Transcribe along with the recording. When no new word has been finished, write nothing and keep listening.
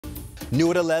New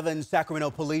at 11, Sacramento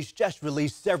police just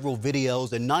released several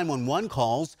videos and 911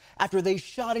 calls after they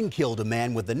shot and killed a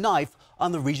man with a knife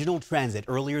on the regional transit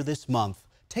earlier this month.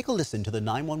 Take a listen to the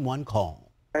 911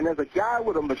 call. And there's a guy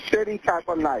with a machete type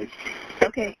of knife.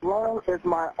 Okay. As long as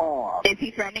my arm. Is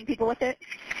he threatening people with it?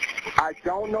 I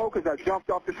don't know because I jumped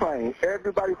off the train.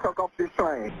 Everybody took off this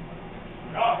train.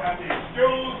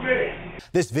 Excuse me.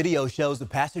 This video shows the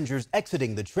passengers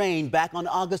exiting the train back on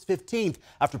August 15th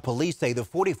after police say the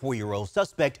 44-year-old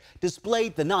suspect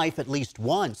displayed the knife at least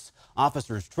once.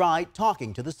 Officers tried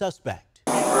talking to the suspect.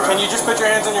 Can you just put your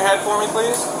hands on your head for me,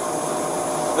 please?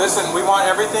 Listen, we want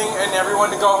everything and everyone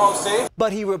to go home safe.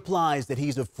 But he replies that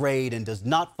he's afraid and does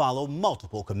not follow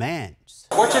multiple commands.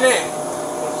 What's your name?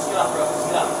 Get up, bro.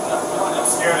 Get up. Get up. I'm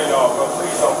scared of y'all, bro.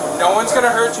 Please don't. No one's gonna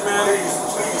hurt you, man.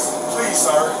 Please,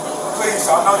 sir. Please,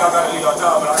 I know y'all gotta do your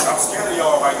job, but I'm scared of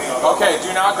y'all right now. Okay,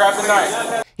 do not grab the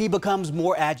knife. He becomes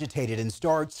more agitated and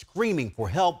starts screaming for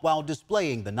help while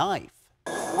displaying the knife.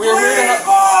 We're here to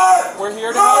help. We're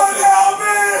here to help you.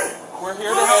 We're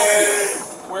here to help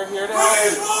you. We're here to help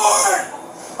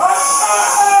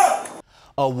you.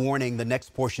 A warning, the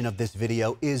next portion of this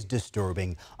video is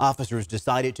disturbing. Officers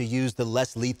decided to use the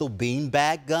less lethal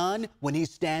beanbag gun when he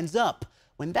stands up.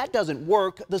 When that doesn't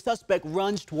work, the suspect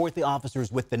runs toward the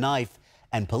officers with the knife,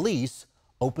 and police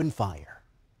open fire.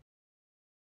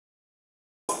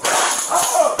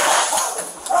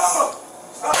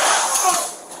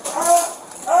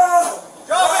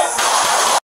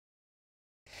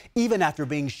 Even after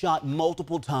being shot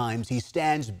multiple times, he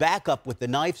stands back up with the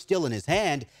knife still in his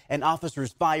hand, and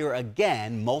officers fire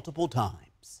again multiple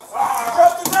times.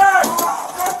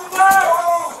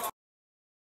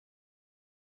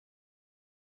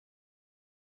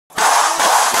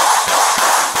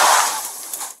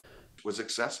 Was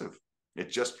excessive. It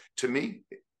just, to me,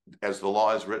 as the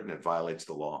law is written, it violates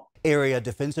the law. Area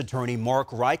Defense Attorney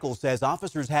Mark Reichel says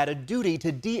officers had a duty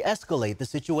to de-escalate the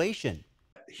situation.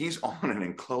 He's on an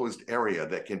enclosed area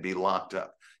that can be locked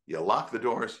up. You lock the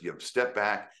doors, you step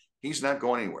back, he's not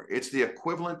going anywhere. It's the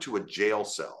equivalent to a jail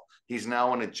cell. He's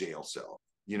now in a jail cell.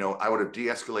 You know, I would have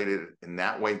de-escalated it in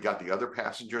that way, got the other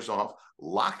passengers off,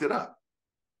 locked it up,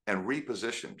 and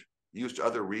repositioned, used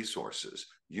other resources,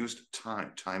 used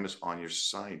time. Time is on your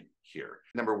side here.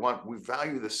 Number one, we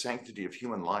value the sanctity of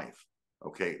human life,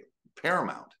 okay,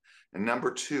 paramount. And number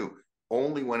two,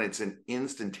 only when it's an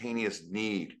instantaneous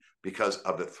need because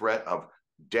of the threat of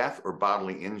death or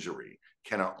bodily injury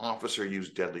can an officer use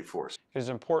deadly force. It is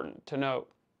important to note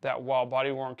that while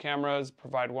body-worn cameras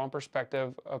provide one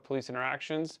perspective of police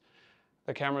interactions,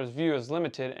 the camera's view is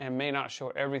limited and may not show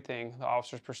everything the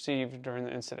officers perceived during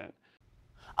the incident.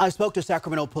 I spoke to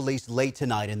Sacramento police late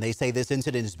tonight, and they say this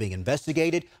incident is being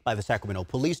investigated by the Sacramento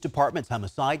Police Department's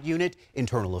Homicide Unit,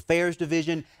 Internal Affairs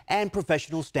Division, and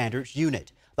Professional Standards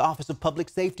Unit. The Office of Public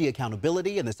Safety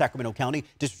Accountability and the Sacramento County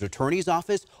District Attorney's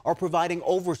Office are providing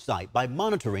oversight by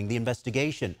monitoring the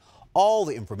investigation. All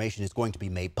the information is going to be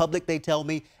made public, they tell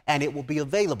me, and it will be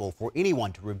available for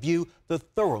anyone to review the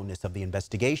thoroughness of the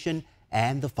investigation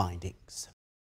and the findings.